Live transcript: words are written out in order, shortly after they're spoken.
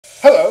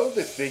Hello,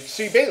 this is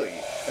HC Bailey,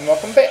 and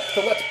welcome back to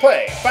Let's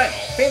Play Final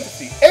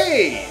Fantasy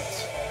VIII!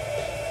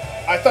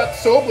 I thought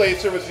Soul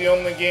Blazer was the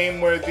only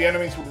game where the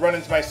enemies would run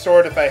into my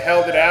sword if I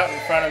held it out in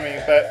front of me,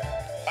 but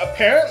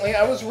apparently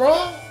I was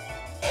wrong.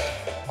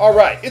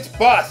 Alright, it's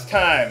boss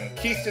time!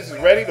 Quezacotl is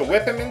ready to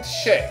whip him into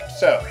shape.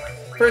 So,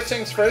 first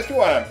things first, we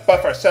want to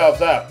buff ourselves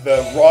up.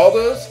 The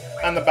Raldos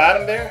on the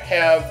bottom there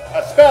have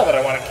a spell that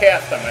I want to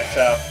cast on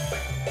myself.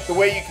 The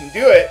way you can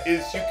do it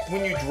is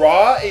when you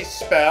draw a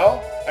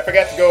spell, I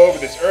forgot to go over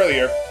this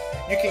earlier,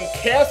 you can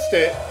cast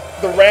it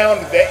the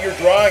round that you're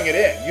drawing it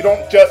in. You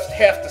don't just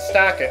have to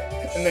stack it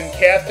and then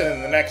cast it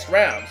in the next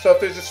round. So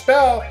if there's a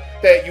spell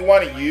that you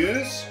want to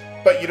use,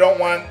 but you don't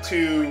want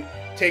to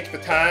take the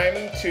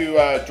time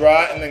to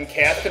draw it and then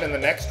cast it in the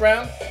next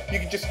round, you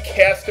can just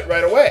cast it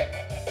right away.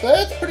 So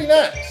that's pretty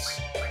nice.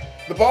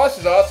 The boss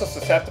is also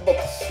susceptible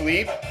to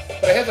sleep,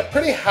 but it has a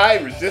pretty high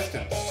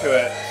resistance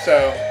to it,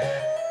 so...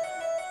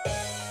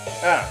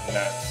 Ah,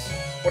 nuts.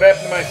 What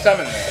happened to my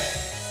summon there?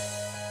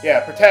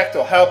 Yeah, Protect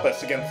will help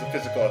us against the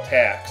physical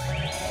attacks.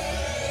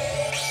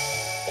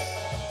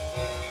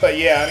 But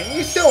yeah, I mean,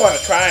 you still want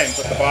to try and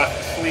put the boss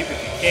to sleep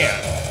if you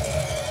can.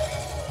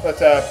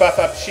 Let's buff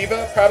up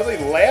Shiva. Probably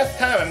the last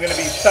time I'm going to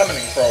be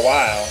summoning for a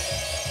while.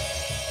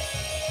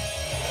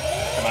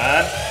 Come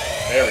on.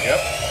 There we go.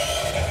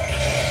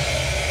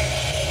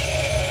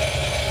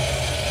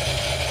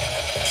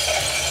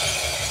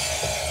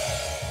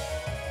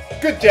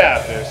 Good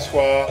job there,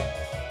 Squall.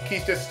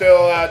 Quezacotl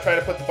still trying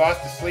to put the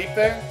boss to sleep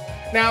there.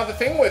 Now, the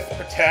thing with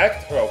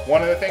Protect, well,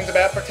 one of the things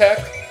about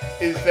Protect,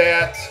 is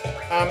that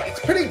it's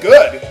pretty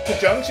good to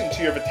junction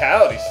to your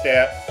Vitality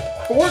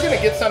stat, but we're going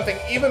to get something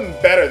even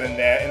better than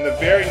that in the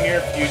very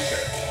near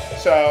future.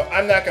 So,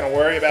 I'm not going to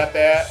worry about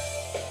that.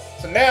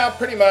 So now,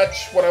 pretty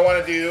much, what I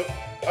want to do...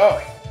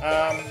 Oh,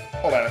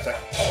 hold on a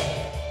second.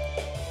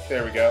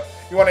 There we go.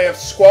 You want to have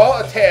Squall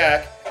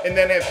attack, and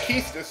then have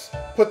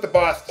Quezacotl put the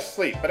boss to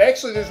sleep. But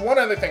actually, there's one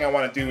other thing I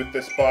want to do with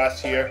this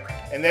boss here,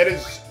 and that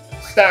is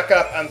stock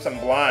up on some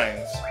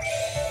blinds.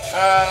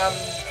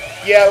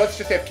 Yeah, let's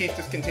just have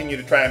Quezacotl continue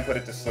to try and put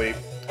it to sleep.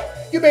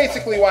 You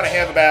basically want to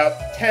have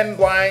about 10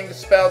 blind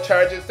spell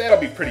charges. That'll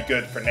be pretty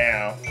good for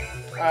now.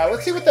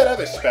 Let's see what that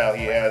other spell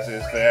he has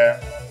is there,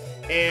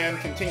 and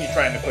continue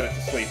trying to put it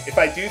to sleep. If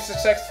I do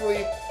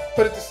successfully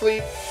put it to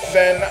sleep,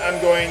 then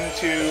I'm going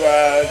to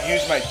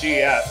use my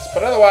GS.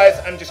 But otherwise,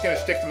 I'm just going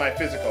to stick to my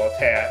physical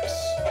attacks.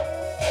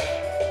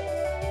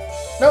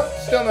 Nope,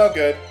 still no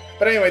good.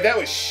 But anyway, that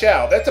was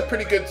Shell. That's a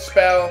pretty good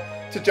spell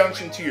to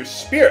junction to your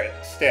spirit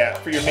stat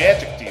for your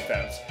magic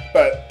defense.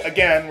 But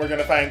again, we're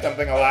going to find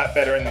something a lot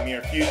better in the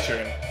near future.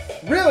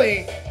 And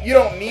really, you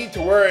don't need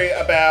to worry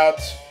about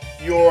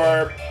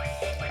your,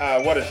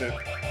 what is it?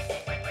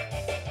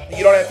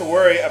 You don't have to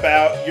worry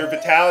about your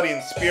Vitality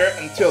and Spirit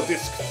until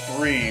Disc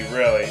 3,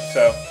 really.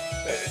 So,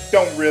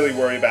 don't really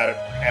worry about it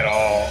at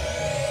all.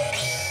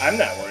 I'm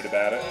not worried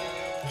about it.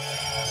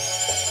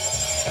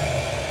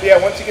 But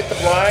yeah, once you get the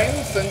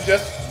blinds, then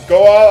just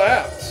go all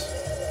out.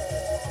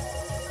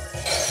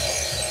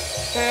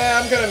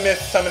 I'm gonna miss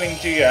summoning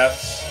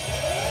GS.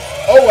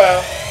 Oh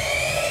well.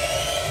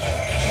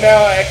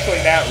 No,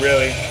 actually not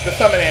really. The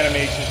summon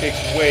animation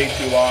takes way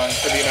too long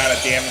for the amount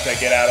of damage I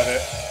get out of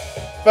it.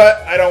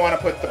 But I don't want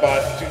to put the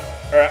boss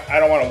or I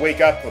don't want to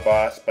wake up the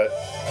boss, but,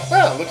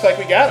 well, looks like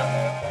we got him.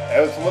 That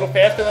was a little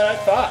faster than I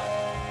thought.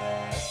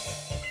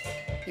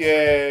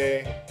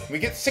 Yay. We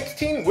get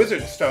 16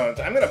 Wizard Stones.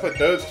 I'm going to put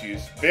those to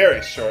use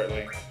very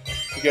shortly.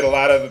 We get a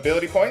lot of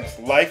ability points.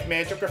 Life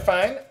Magic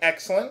Refine.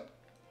 Excellent.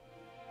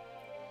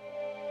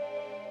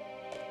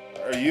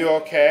 Are you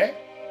okay?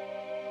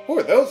 Who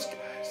are those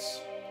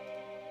guys?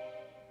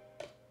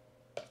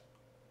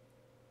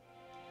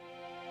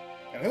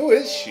 And who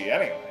is she,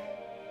 anyway?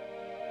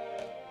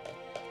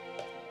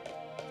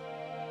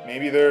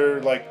 Maybe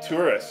they're, like,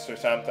 tourists or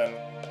something.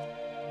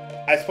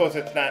 I suppose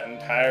it's not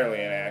entirely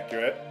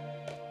inaccurate.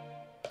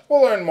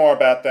 We'll learn more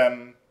about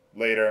them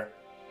later.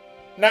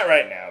 Not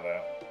right now,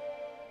 though.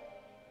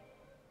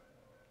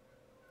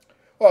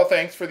 Well,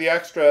 thanks for the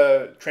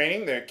extra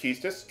training there,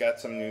 Quezacotl. Got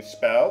some new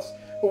spells.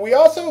 But we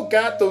also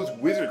got those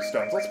Wizard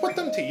Stones. Let's put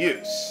them to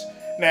use.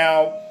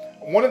 Now,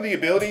 one of the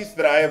abilities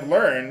that I have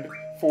learned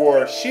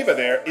for Shiva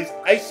there is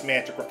Ice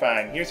Magic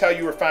Refine. Here's how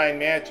you refine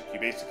magic. You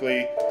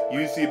basically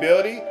use the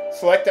ability,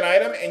 select an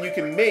item, and you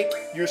can make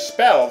your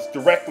spells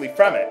directly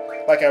from it.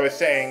 Like I was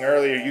saying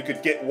earlier, you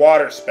could get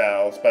water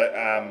spells, but,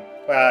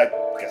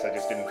 well, I guess I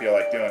just didn't feel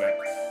like doing it.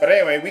 But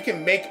anyway, we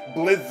can make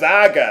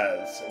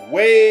Blizzagas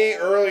way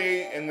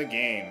early in the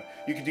game.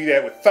 You can do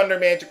that with Thunder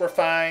Magic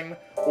Refine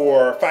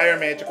or Fire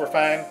Magic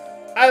Refine.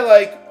 I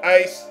like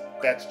Ice,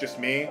 that's just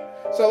me.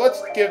 So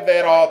let's give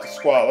that all to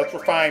Squall. Let's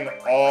refine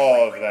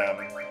all of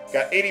them.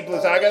 Got 80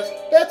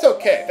 Blizzagas. That's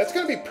okay. That's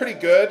going to be pretty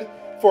good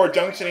for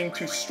junctioning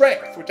to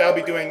Strength, which I'll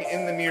be doing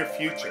in the near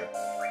future.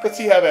 Let's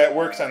see how that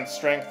works on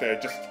Strength there,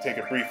 just to take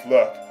a brief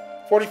look.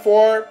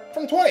 44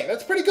 from 20.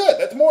 That's pretty good.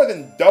 That's more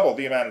than double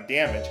the amount of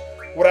damage.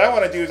 What I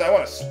want to do is I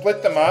want to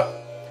split them up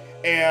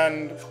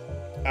and,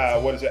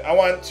 what is it? I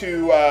want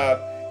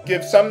to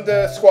give some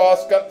to Squall,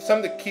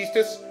 some to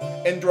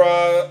Quezacotl, and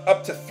draw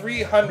up to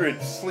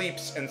 300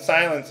 sleeps and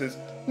silences,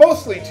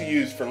 mostly to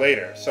use for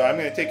later. So I'm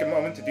going to take a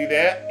moment to do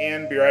that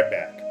and be right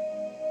back.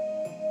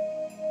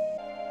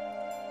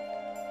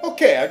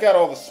 Okay, I got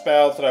all the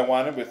spells that I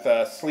wanted with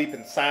sleep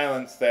and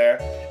silence there.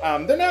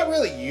 They're not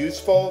really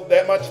useful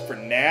that much for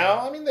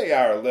now. I mean, they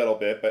are a little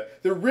bit, but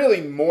they're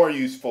really more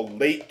useful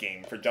late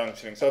game for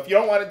junctioning. So if you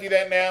don't want to do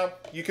that now,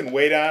 you can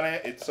wait on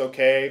it. It's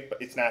okay, but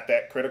it's not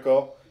that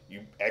critical. You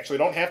actually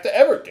don't have to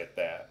ever get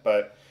that.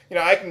 But, you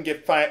know, I can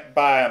get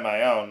by on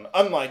my own,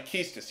 unlike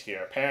Quezacotl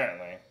here,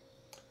 apparently.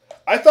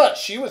 I thought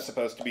she was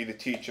supposed to be the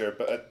teacher,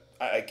 but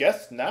I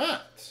guess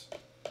not.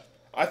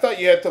 I thought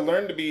you had to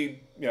learn to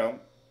be, you know,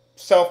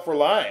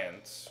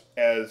 self-reliant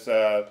as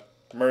a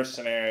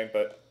mercenary,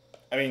 but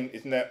I mean,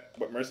 isn't that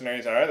what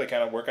mercenaries are? They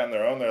kind of work on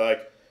their own. They're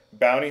like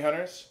bounty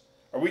hunters.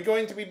 Are we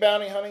going to be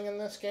bounty hunting in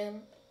this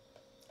game?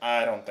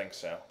 I don't think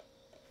so.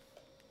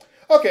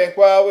 Okay,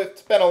 well,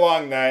 it's been a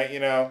long night,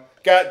 you know.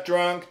 Got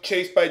drunk,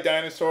 chased by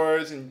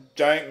dinosaurs and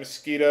giant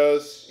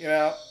mosquitoes, you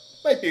know.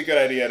 Might be a good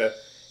idea to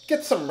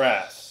get some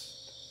rest.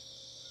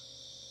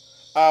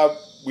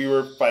 We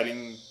were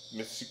fighting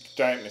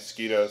giant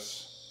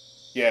mosquitoes.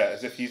 Yeah,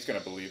 as if he's going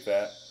to believe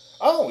that.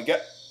 Oh,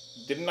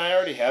 didn't I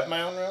already have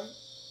my own room?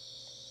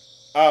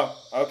 Oh,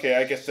 okay,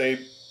 I guess they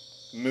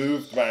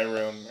moved my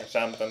room or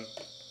something.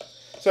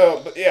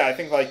 So, but yeah, I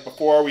think like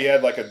before we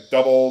had like a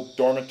double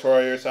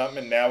dormitory or something,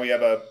 and now we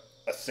have a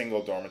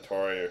single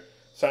dormitory or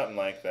something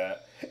like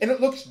that. And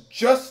it looks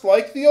just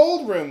like the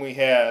old room we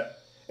had,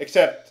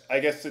 except I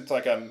guess it's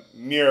like a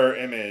mirror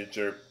image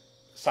or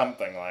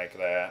something like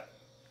that.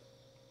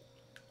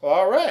 Well,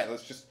 all right,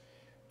 let's just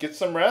get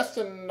some rest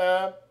and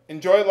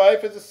enjoy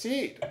life as a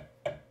seed.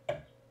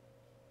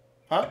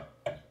 Huh?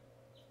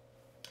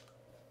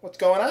 What's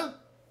going on?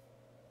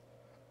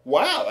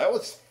 Wow, that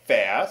was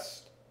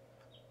fast.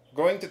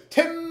 Going to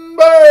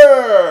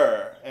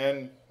timber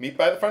and meet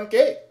by the front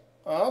gate.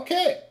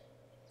 Okay.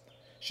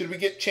 Should we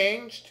get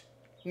changed?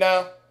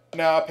 No,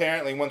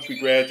 apparently once we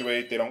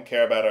graduate, they don't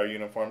care about our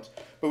uniforms.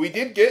 But we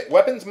did get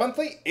Weapons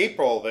Monthly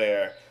April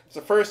there. It's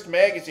the first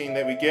magazine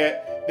that we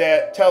get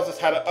that tells us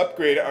how to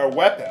upgrade our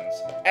weapons.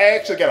 I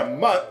actually got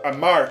a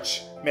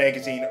March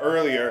magazine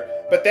earlier,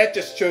 but that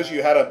just shows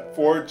you how to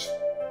forge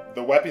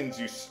the weapons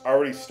you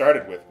already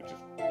started with, which is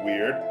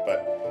weird.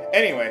 But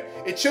anyway,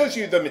 it shows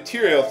you the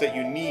materials that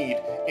you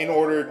need in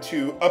order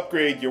to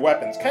upgrade your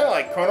weapons. Kind of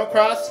like Chrono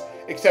Cross,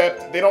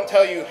 except they don't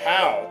tell you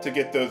how to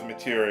get those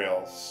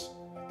materials.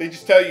 They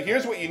just tell you,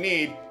 here's what you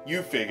need,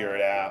 you figure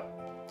it out.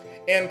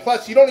 And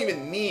plus, you don't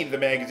even need the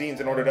magazines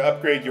in order to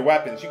upgrade your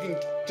weapons. You can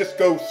just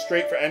go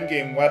straight for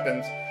endgame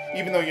weapons,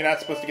 even though you're not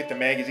supposed to get the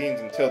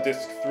magazines until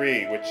Disc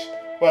 3, which,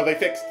 well, they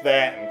fixed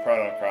that in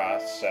Chrono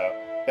Cross, so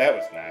that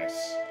was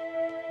nice.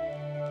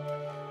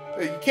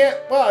 You can't,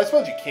 well, I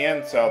suppose you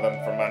can sell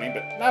them for money,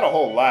 but not a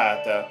whole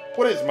lot.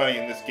 What is money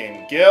in this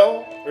game?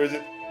 Gil? Or is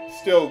it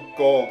still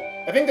gold?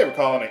 I think they were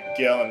calling it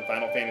Gil in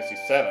Final Fantasy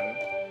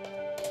VII.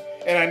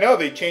 And I know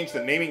they changed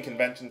the naming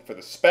convention for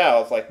the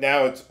spells, like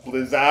now it's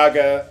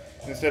Blizzaga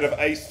instead of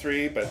Ice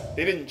 3, but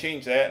they didn't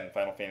change that in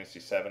Final Fantasy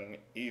VII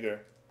either.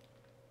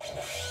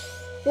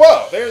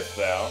 Whoa, there's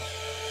Zell.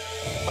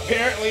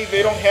 Apparently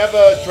they don't have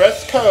a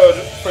dress code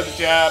for the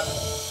job.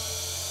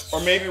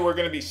 Or maybe we're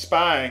going to be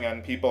spying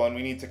on people and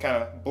we need to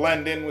kind of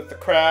blend in with the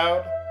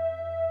crowd.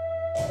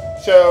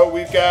 So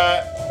we've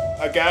got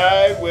a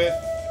guy with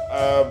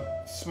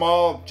a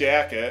small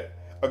jacket,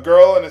 a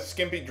girl in a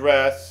skimpy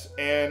dress,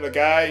 and a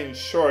guy in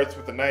shorts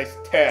with a nice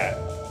tat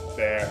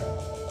there.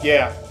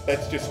 Yeah,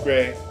 that's just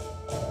great.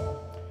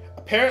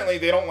 Apparently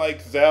they don't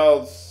like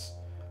Zell's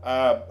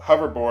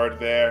hoverboard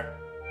there.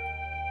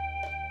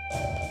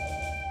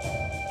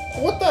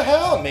 What the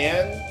hell,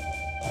 man?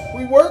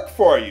 We work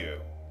for you.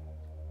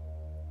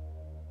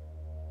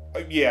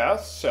 Yeah,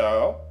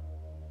 so?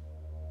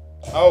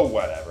 Oh,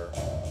 whatever.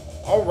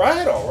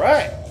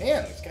 Alright.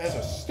 Man, these guys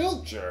are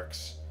still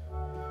jerks.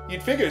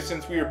 You'd figure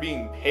since we were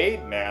being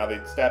paid now,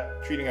 they'd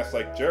stop treating us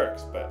like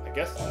jerks, but I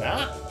guess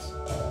not.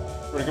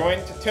 We're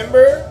going to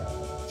Timber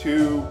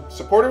to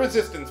support a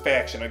resistance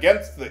faction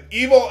against the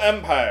evil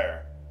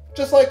empire,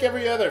 just like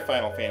every other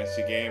Final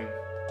Fantasy game.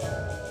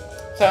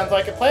 Sounds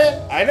like a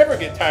plan. I never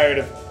get tired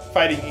of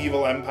fighting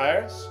evil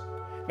empires.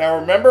 Now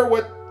remember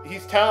what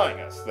he's telling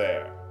us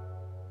there.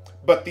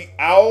 But the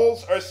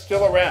owls are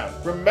still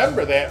around.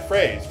 Remember that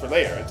phrase for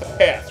later. It's a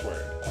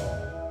password.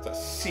 It's a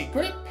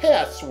secret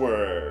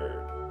password.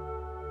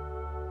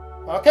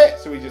 Okay,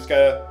 so we just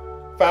gotta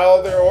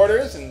follow their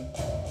orders and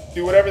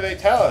do whatever they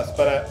tell us.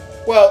 But,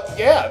 well,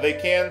 yeah, they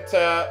can't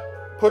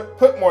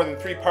put more than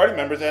 3 party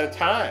members at a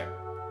time.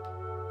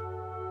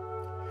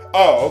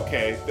 Oh,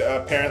 okay.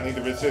 Apparently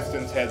the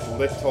Resistance has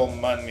little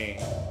money.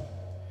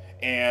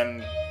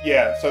 And,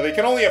 yeah, so they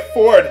can only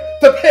afford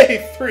to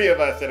pay 3 of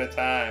us at a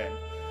time.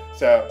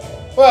 So,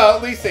 well,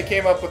 at least they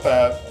came up with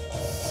a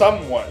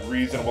somewhat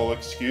reasonable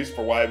excuse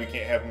for why we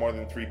can't have more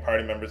than 3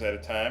 party members at a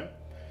time.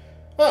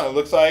 Well, it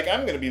looks like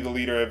I'm going to be the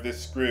leader of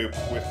this group,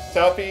 with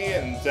Selphie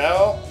and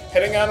Zell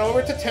heading on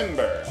over to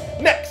Timber.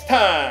 Next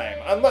time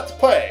on Let's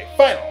Play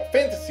Final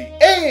Fantasy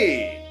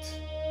VIII!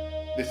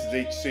 This is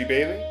HC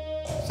Bailey,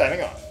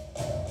 signing off.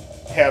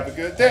 Have a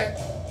good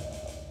day.